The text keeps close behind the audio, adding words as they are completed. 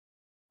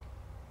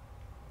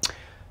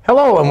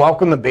Hello and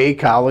welcome to Bay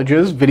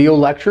College's video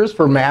lectures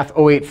for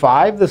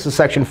MATH085. This is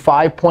section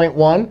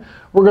 5.1.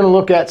 We're going to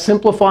look at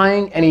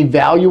simplifying and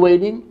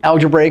evaluating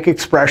algebraic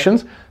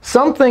expressions,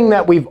 something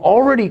that we've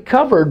already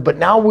covered, but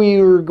now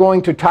we're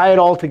going to tie it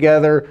all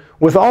together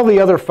with all the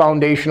other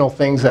foundational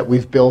things that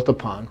we've built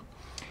upon.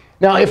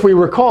 Now, if we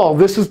recall,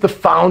 this is the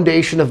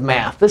foundation of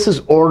math. This is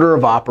order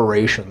of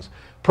operations.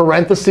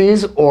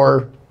 Parentheses,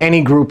 or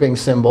any grouping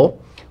symbol.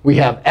 We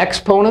have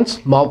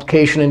exponents,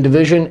 multiplication and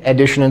division,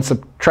 addition and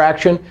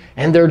subtraction,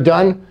 and they're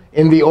done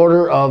in the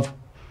order of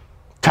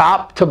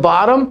top to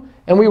bottom,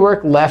 and we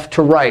work left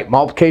to right.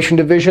 Multiplication,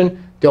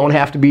 division don't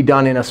have to be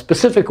done in a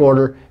specific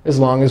order as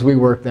long as we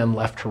work them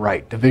left to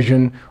right.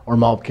 Division or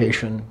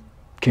multiplication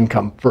can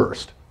come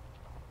first.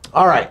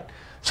 All right,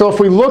 so if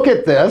we look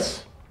at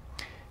this,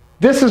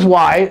 this is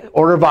why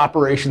order of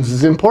operations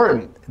is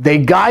important. They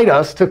guide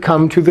us to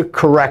come to the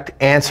correct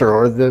answer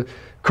or the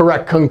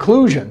correct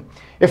conclusion.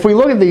 If we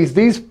look at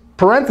these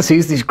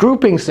parentheses, these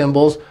grouping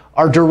symbols,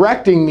 are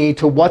directing me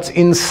to what's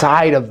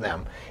inside of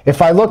them.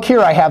 If I look here,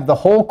 I have the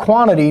whole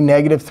quantity,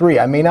 -3.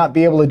 I may not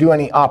be able to do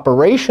any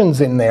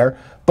operations in there,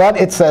 but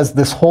it says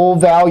this whole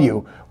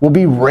value will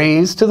be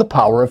raised to the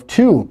power of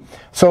 2.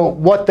 So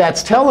what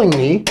that's telling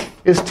me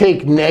is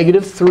take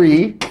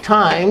 -3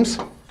 times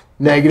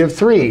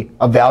 -3,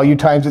 a value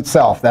times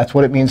itself. That's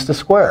what it means to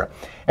square.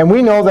 And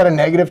we know that a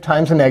negative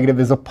times a negative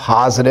is a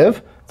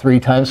positive. 3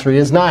 times 3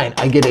 is 9.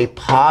 I get a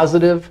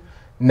positive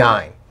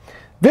 9.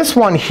 This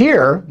one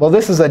here, well,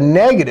 this is a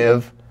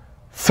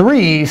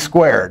 -3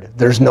 squared.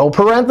 There's no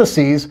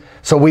parentheses,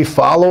 so we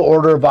follow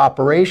order of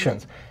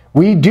operations.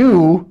 We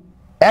do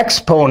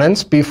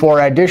exponents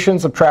before addition,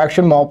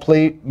 subtraction,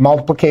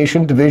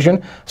 multiplication,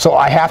 division. So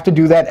I have to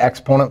do that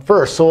exponent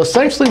first. So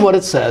essentially what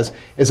it says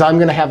is I'm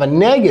going to have a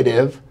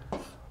negative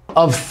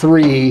of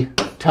 3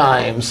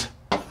 times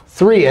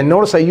 3. And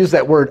notice I use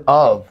that word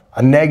of.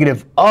 A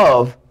negative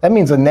of, that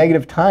means a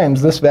negative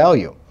times this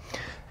value.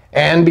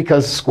 And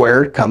because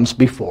squared comes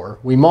before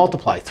we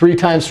multiply. 3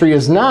 times 3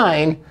 is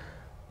 9,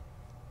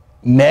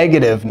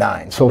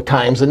 -9. So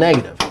times a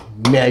negative,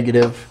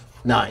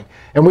 -9.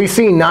 And we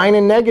see 9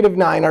 and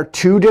 -9 are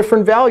two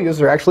different values.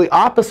 They're actually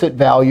opposite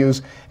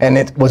values. And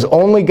it was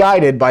only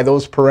guided by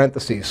those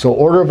parentheses. So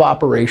order of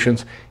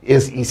operations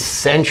is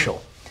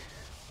essential.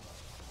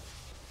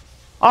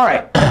 All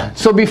right,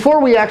 so before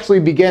we actually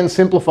begin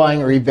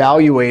simplifying or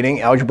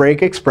evaluating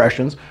algebraic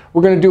expressions,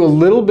 we're going to do a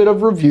little bit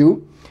of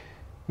review.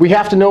 We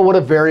have to know what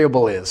a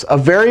variable is. A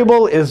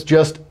variable is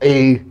just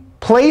a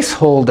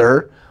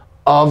placeholder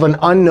of an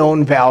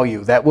unknown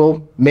value that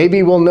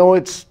maybe we'll know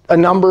it's a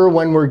number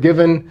when we're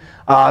given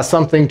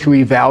something to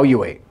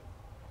evaluate.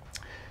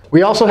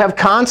 We also have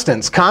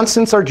constants.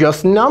 Constants are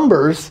just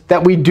numbers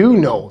that we do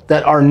know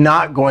that are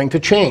not going to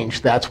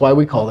change. That's why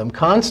we call them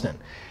constant.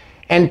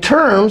 And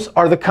terms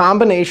are the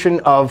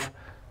combination of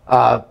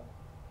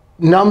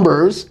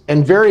numbers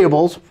and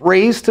variables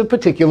raised to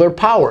particular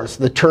powers.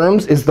 The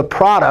terms is the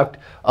product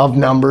of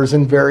numbers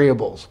and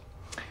variables.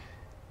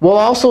 We'll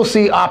also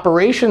see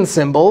operation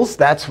symbols.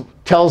 That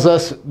tells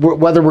us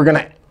whether we're going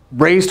to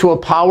raise to a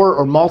power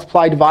or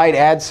multiply, divide,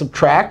 add,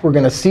 subtract. We're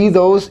going to see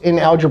those in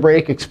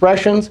algebraic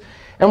expressions.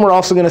 And we're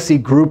also going to see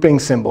grouping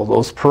symbols,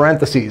 those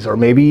parentheses, or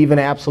maybe even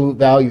absolute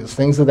values,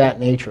 things of that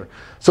nature.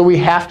 So we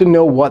have to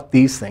know what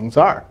these things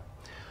are.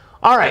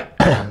 All right,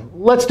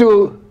 let's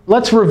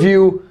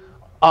review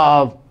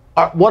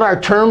what our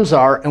terms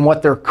are and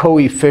what their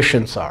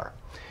coefficients are.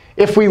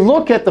 If we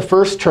look at the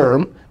first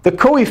term, the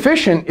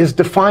coefficient is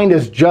defined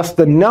as just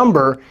the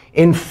number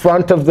in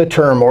front of the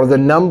term, or the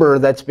number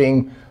that's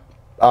being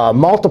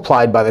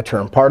multiplied by the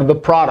term, part of the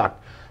product.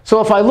 So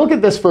if I look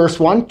at this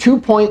first one,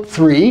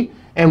 2.3,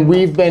 and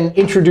we've been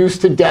introduced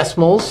to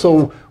decimals,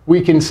 so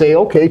we can say,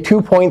 OK,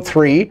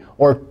 2.3,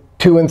 or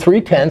 2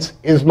 3/10,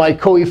 is my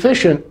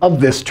coefficient of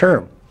this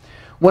term.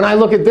 When I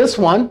look at this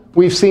one,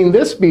 we've seen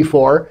this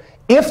before.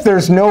 If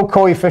there's no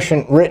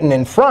coefficient written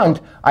in front,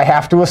 I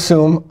have to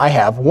assume I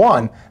have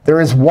 1. There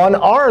is one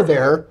r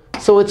there,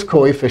 so its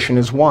coefficient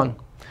is 1.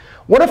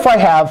 What if I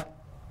have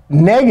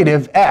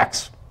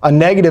 -x, a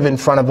negative in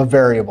front of a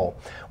variable?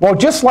 Well,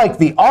 just like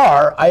the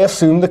r, I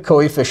assume the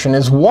coefficient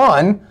is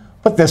 1,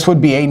 but this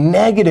would be a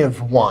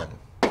 -1.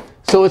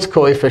 So its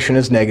coefficient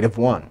is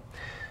 -1.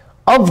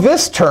 Of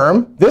this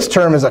term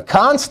is a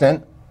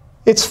constant.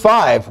 It's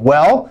 5.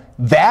 Well,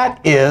 that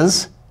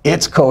is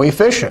its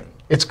coefficient.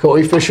 Its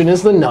coefficient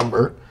is the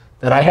number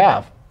that I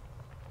have.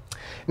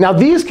 Now,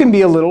 these can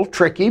be a little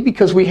tricky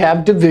because we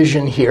have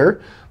division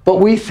here. But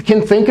we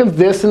can think of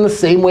this in the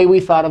same way we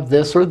thought of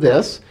this or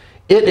this.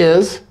 It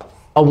is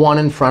a 1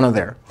 in front of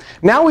there.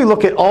 Now we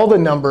look at all the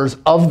numbers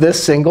of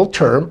this single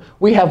term.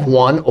 We have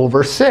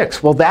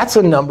 1/6. Well, that's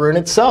a number in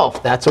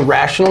itself. That's a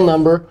rational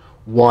number,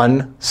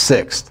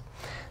 1/6.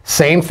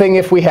 Same thing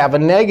if we have a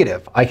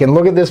negative. I can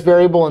look at this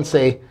variable and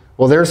say,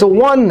 well, there's a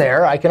 1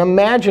 there. I can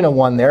imagine a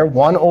 1 there.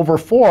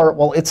 1/4.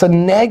 Well, it's a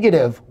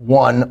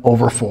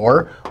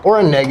 -1/4, or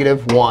a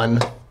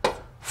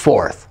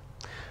 -1/4.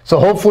 So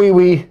hopefully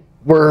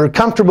we're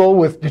comfortable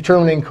with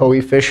determining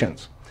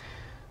coefficients.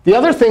 The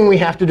other thing we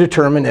have to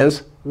determine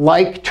is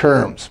like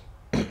terms.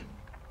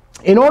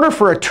 In order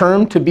for a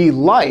term to be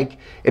like,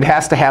 it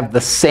has to have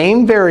the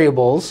same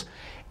variables,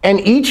 and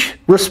each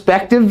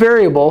respective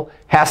variable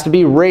has to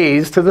be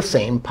raised to the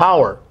same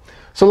power.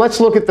 So let's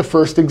look at the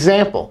first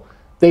example.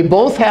 They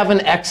both have an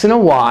x and a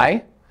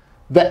y.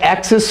 The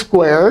x is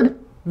squared.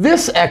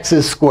 This x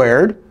is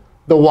squared.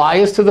 The y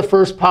is to the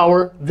first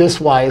power.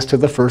 This y is to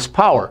the first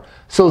power.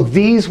 So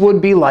these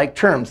would be like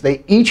terms.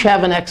 They each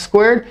have an x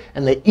squared,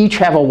 and they each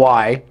have a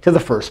y to the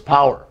first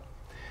power.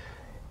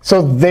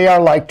 So they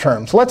are like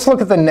terms. Let's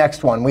look at the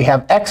next one. We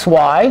have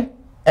xy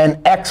and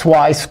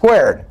xy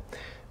squared.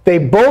 They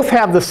both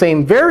have the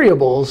same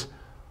variables,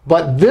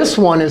 but this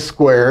one is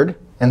squared,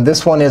 and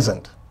this one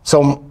isn't.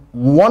 So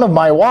one of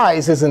my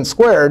y's isn't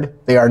squared.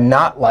 They are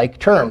not like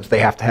terms. They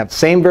have to have the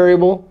same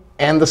variable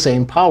and the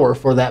same power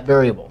for that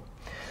variable.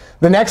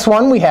 The next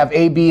one, we have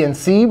a, b, and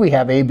c. We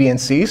have a, b, and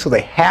c. So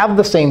they have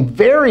the same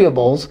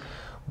variables,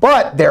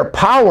 but their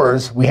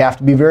powers, we have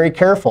to be very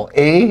careful.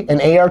 A and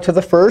a are to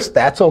the first.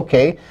 That's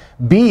OK.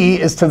 B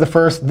is to the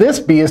first. This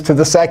b is to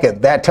the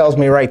second. That tells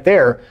me right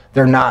there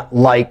they're not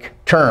like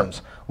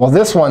terms. Well,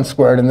 this one's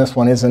squared, and this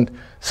one isn't.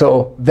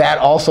 So that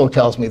also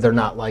tells me they're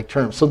not like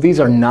terms. So these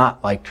are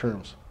not like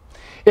terms.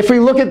 If we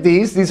look at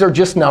these are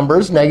just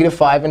numbers,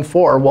 -5 and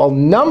 4. Well,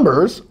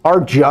 numbers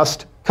are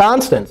just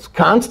constants.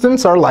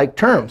 Constants are like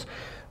terms.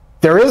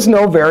 There is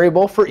no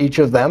variable for each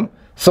of them.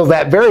 So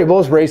that variable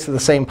is raised to the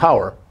same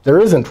power. There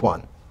isn't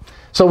one.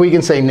 So we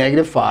can say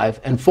 -5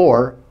 and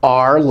 4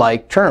 are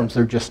like terms.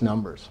 They're just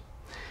numbers.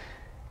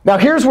 Now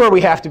here's where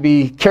we have to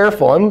be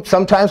careful. And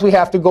sometimes we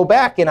have to go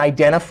back and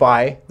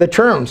identify the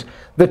terms.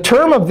 The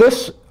term of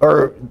this,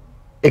 or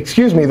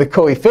excuse me, the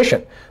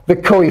coefficient. The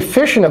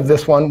coefficient of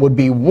this one would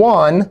be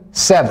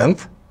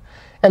 1/7.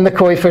 And the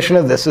coefficient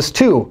of this is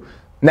 2.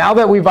 Now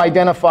that we've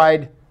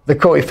identified the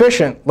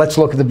coefficient, let's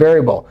look at the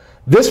variable.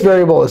 This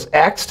variable is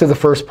x to the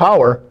first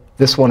power.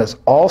 This one is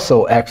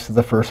also x to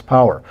the first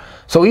power.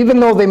 So even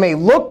though they may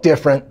look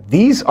different,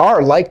 these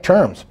are like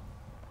terms.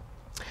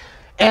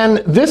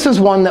 And this is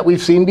one that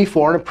we've seen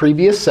before in a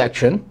previous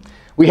section.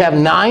 We have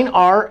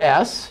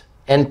 9rs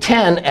and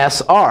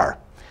 10sr.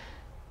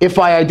 If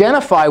I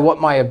identify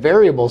what my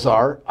variables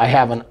are, I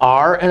have an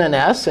r and an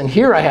s. And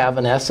here I have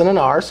an s and an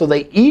r. So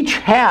they each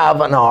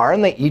have an r,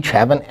 and they each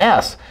have an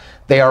s.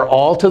 They are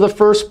all to the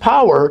first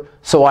power.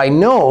 So I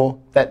know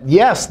that,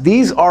 yes,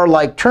 these are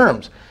like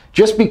terms.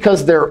 Just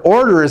because their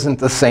order isn't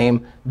the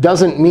same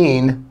doesn't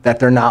mean that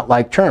they're not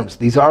like terms.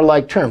 These are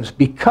like terms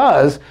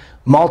because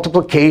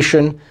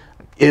multiplication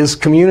is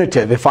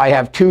commutative. If I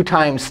have 2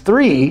 times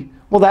 3,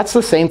 well, that's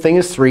the same thing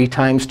as 3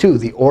 times 2.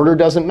 The order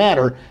doesn't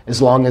matter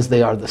as long as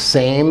they are the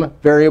same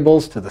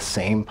variables to the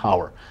same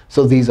power.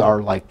 So these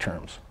are like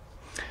terms.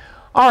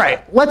 All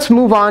right, let's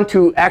move on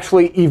to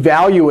actually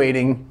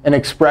evaluating an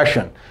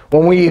expression.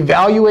 When we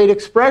evaluate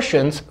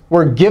expressions,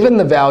 we're given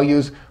the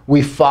values.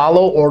 We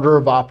follow order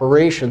of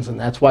operations. And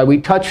that's why we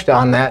touched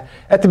on that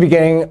at the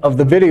beginning of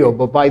the video.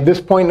 But by this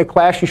point in the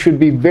class, you should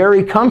be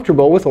very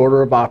comfortable with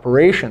order of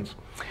operations.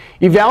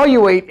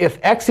 Evaluate if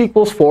x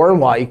equals 4 and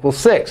y equals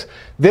 6.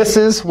 This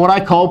is what I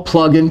call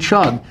plug and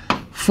chug.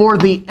 For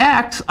the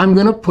x, I'm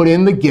going to put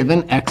in the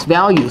given x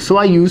value. So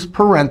I use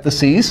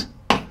parentheses.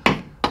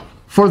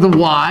 For the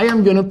y,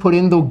 I'm going to put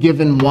in the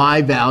given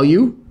y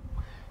value.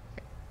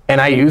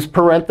 And I use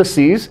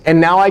parentheses.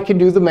 And now I can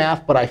do the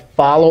math, but I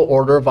follow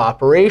order of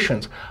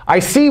operations. I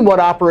see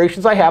what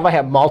operations I have. I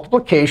have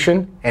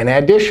multiplication and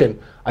addition.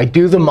 I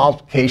do the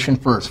multiplication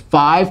first.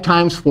 5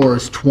 times 4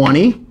 is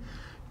 20.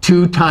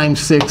 2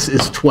 times 6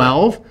 is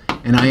 12.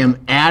 And I am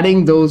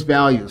adding those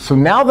values. So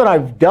now that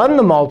I've done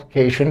the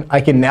multiplication,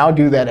 I can now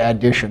do that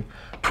addition.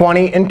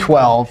 20 and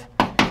 12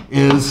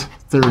 is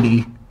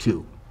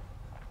 32.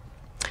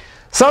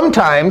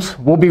 Sometimes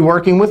we'll be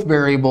working with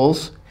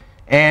variables,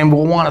 and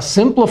we'll want to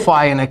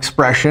simplify an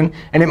expression,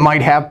 and it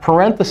might have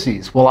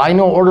parentheses. Well, I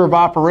know order of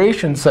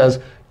operations says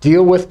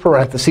deal with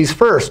parentheses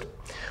first.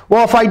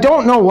 Well, if I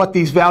don't know what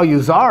these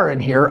values are in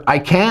here, I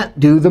can't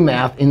do the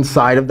math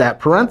inside of that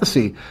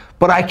parenthesis.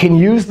 But I can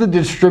use the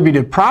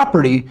distributive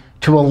property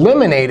to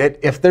eliminate it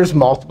if there's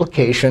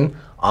multiplication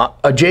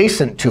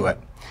adjacent to it.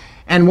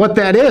 And what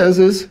that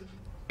is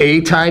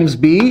a times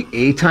b,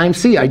 a times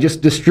c. I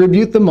just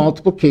distribute the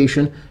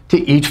multiplication to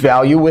each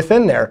value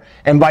within there.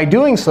 And by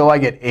doing so, I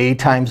get a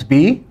times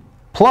b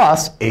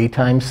plus a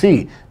times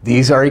c.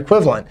 These are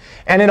equivalent.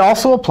 And it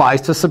also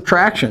applies to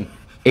subtraction.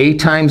 A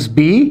times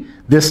b,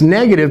 this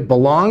negative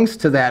belongs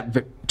to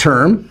that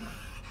term.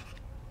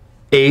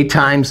 A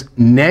times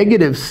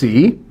negative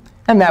c.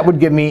 And that would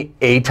give me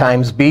a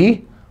times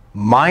b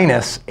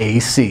minus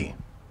ac.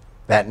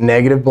 That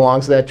negative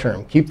belongs to that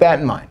term. Keep that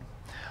in mind.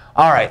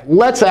 All right,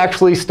 let's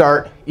actually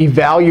start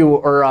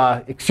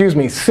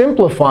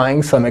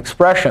simplifying some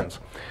expressions.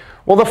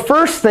 Well, the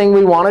first thing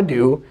we want to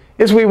do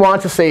is we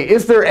want to say,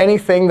 is there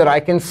anything that I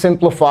can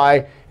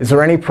simplify? Is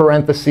there any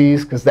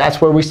parentheses? Because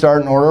that's where we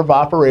start in order of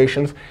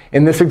operations.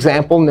 In this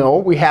example, no.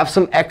 We have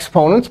some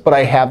exponents, but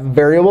I have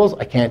variables.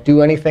 I can't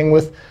do anything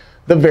with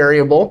the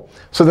variable.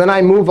 So then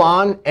I move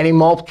on. Any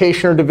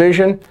multiplication or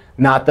division,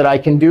 not that I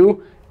can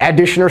do.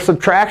 Addition or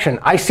subtraction.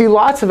 I see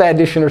lots of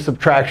addition or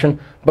subtraction.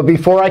 But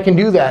before I can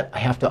do that, I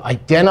have to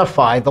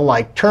identify the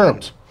like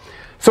terms.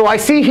 So I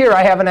see here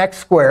I have an x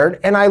squared.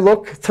 And I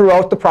look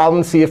throughout the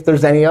problem to see if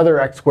there's any other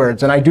x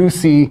squareds. And I do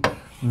see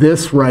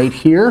this right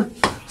here.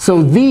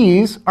 So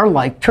these are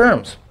like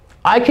terms.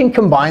 I can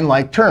combine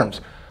like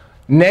terms.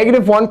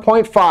 Negative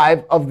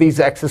 1.5 of these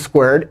x's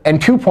squared and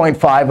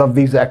 2.5 of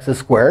these x's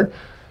squared.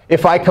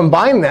 If I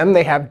combine them,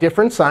 they have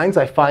different signs.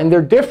 I find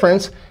their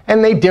difference.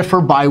 And they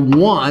differ by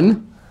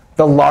 1.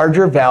 The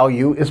larger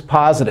value is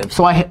positive.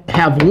 So I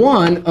have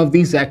 1 of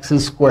these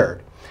x's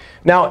squared.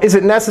 Now, is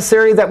it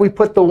necessary that we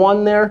put the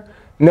 1 there?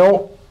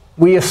 No.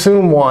 We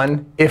assume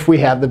 1 if we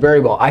have the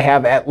variable. I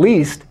have at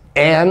least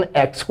an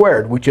x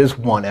squared, which is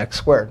 1x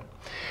squared.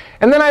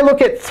 And then I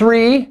look at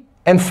 3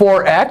 and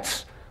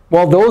 4x.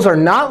 Well, those are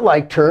not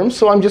like terms.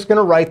 So I'm just going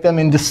to write them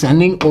in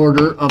descending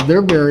order of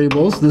their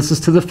variables. This is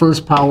to the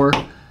first power.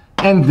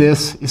 And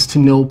this is to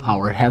no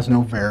power. It has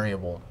no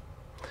variable.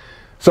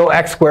 So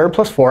x squared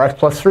plus 4x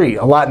plus 3,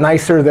 a lot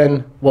nicer than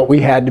what we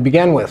had to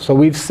begin with. So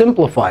we've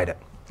simplified it.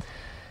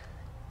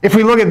 If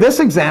we look at this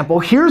example,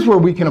 here's where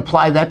we can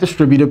apply that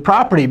distributive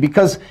property.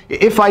 Because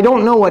if I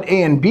don't know what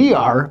a and b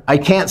are, I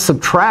can't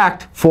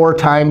subtract 4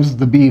 times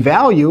the b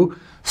value.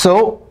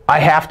 So I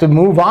have to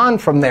move on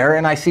from there.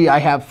 And I see I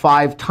have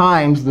 5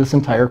 times this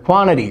entire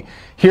quantity.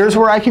 Here's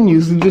where I can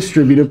use the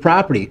distributive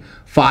property.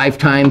 5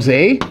 times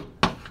a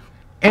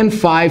and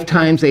 5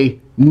 times a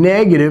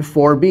negative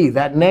 4b.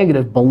 That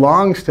negative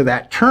belongs to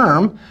that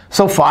term.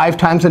 So 5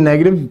 times a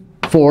negative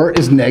 4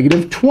 is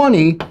negative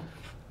 20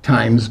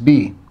 times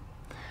b.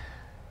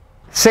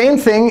 Same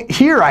thing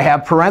here. I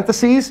have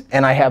parentheses,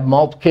 and I have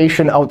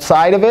multiplication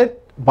outside of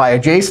it by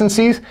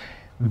adjacencies.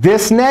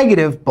 This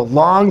negative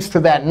belongs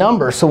to that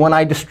number. So when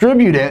I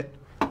distribute it,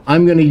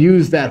 I'm going to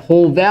use that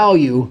whole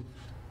value.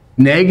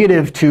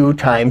 Negative 2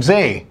 times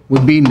a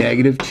would be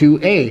negative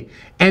 2a.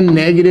 And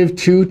negative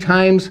 2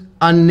 times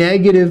a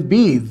negative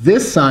b.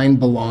 This sign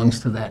belongs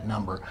to that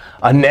number.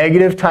 A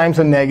negative times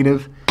a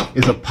negative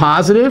is a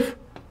positive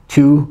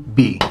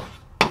 2b.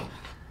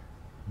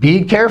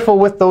 Be careful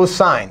with those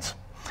signs.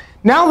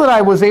 Now that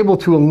I was able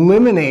to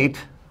eliminate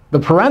the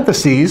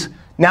parentheses,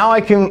 now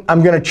I'm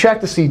going to check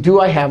to see,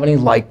 do I have any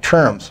like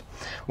terms?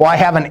 Well, I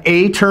have an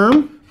a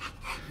term,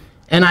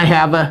 and I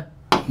have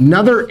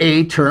another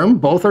a term.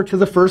 Both are to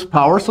the first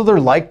power, so they're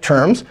like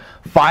terms.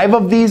 5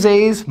 of these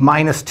a's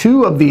minus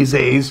 2 of these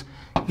a's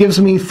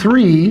gives me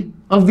 3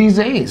 of these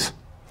a's.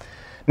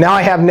 Now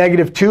I have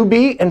negative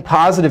 2b and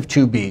positive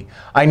 2b.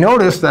 I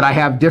notice that I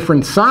have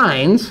different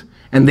signs,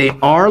 and they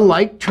are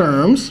like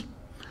terms.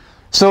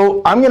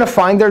 So I'm going to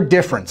find their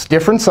difference.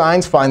 Different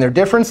signs, find their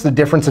difference. The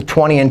difference of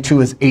 20 and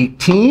 2 is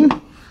 18.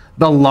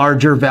 The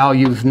larger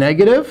value is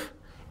negative.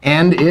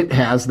 And it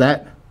has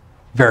that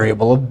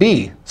variable of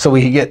b. So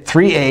we get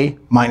 3a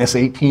minus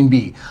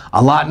 18b.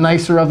 A lot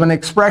nicer of an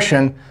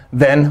expression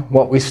than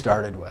what we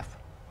started with.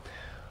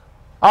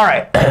 All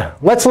right,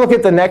 let's look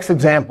at the next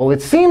example.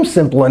 It seems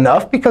simple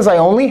enough because I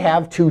only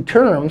have 2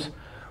 terms.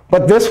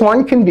 But this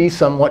one can be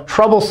somewhat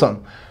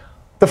troublesome.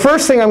 The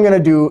first thing I'm going to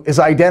do is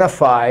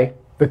identify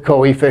the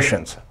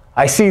coefficients.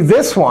 I see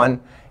this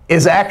one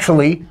is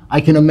actually, I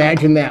can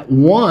imagine that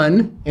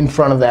 1 in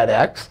front of that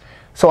x.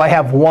 So I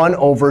have 1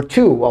 over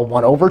 2. Well,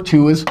 1 over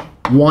 2 is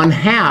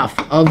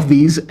 1/2 of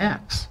these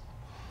x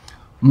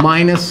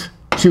minus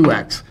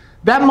 2x.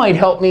 That might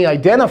help me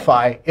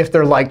identify if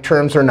they're like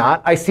terms or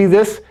not. I see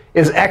this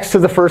is x to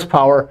the first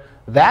power.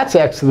 That's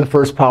x to the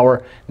first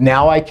power.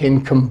 Now I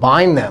can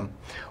combine them.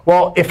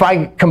 Well, if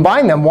I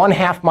combine them,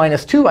 1/2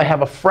 minus 2, I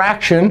have a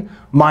fraction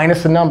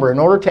minus a number. In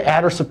order to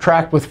add or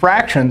subtract with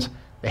fractions,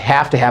 they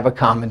have to have a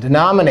common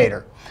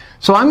denominator.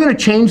 So I'm going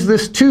to change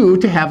this 2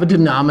 to have a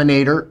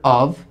denominator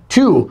of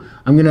 2.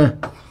 I'm going to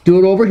do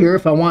it over here.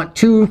 If I want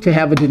 2 to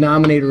have a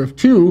denominator of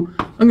 2,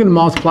 I'm going to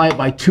multiply it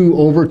by 2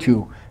 over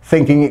 2,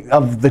 thinking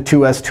of the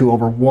 2 as 2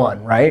 over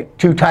 1, right?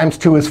 2 times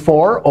 2 is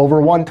 4.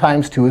 Over 1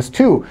 times 2 is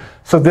 2.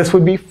 So this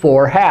would be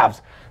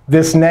 4/2.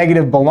 This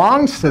negative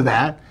belongs to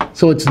that.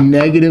 So it's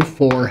negative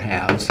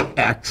 4/2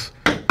 x.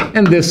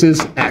 And this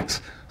is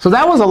x. So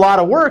that was a lot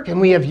of work.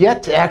 And we have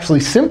yet to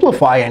actually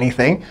simplify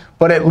anything.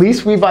 But at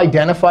least we've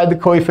identified the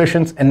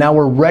coefficients. And now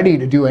we're ready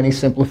to do any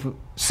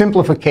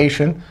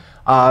simplification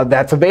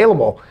that's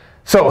available.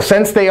 So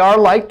since they are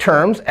like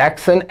terms,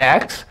 x and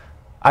x,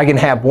 I can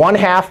have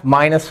 1/2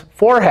 minus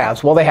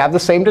 4/2. Well, they have the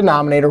same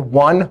denominator.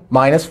 1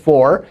 minus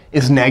 4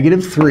 is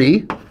negative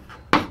 3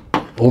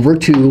 over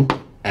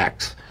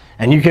 2x.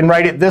 And you can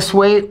write it this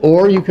way,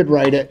 or you could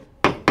write it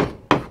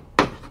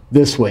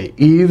this way.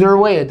 Either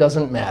way, it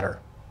doesn't matter.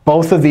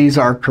 Both of these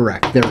are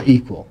correct. They're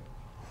equal.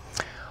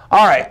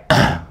 All right.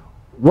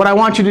 What I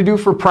want you to do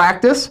for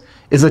practice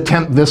is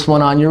attempt this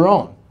one on your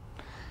own.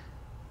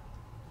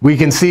 We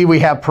can see we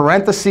have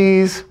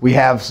parentheses. We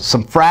have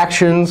some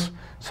fractions.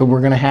 So we're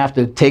going to have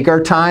to take our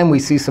time. We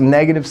see some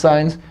negative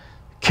signs.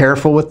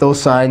 Careful with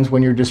those signs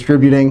when you're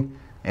distributing.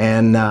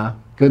 And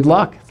good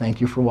luck.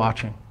 Thank you for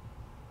watching.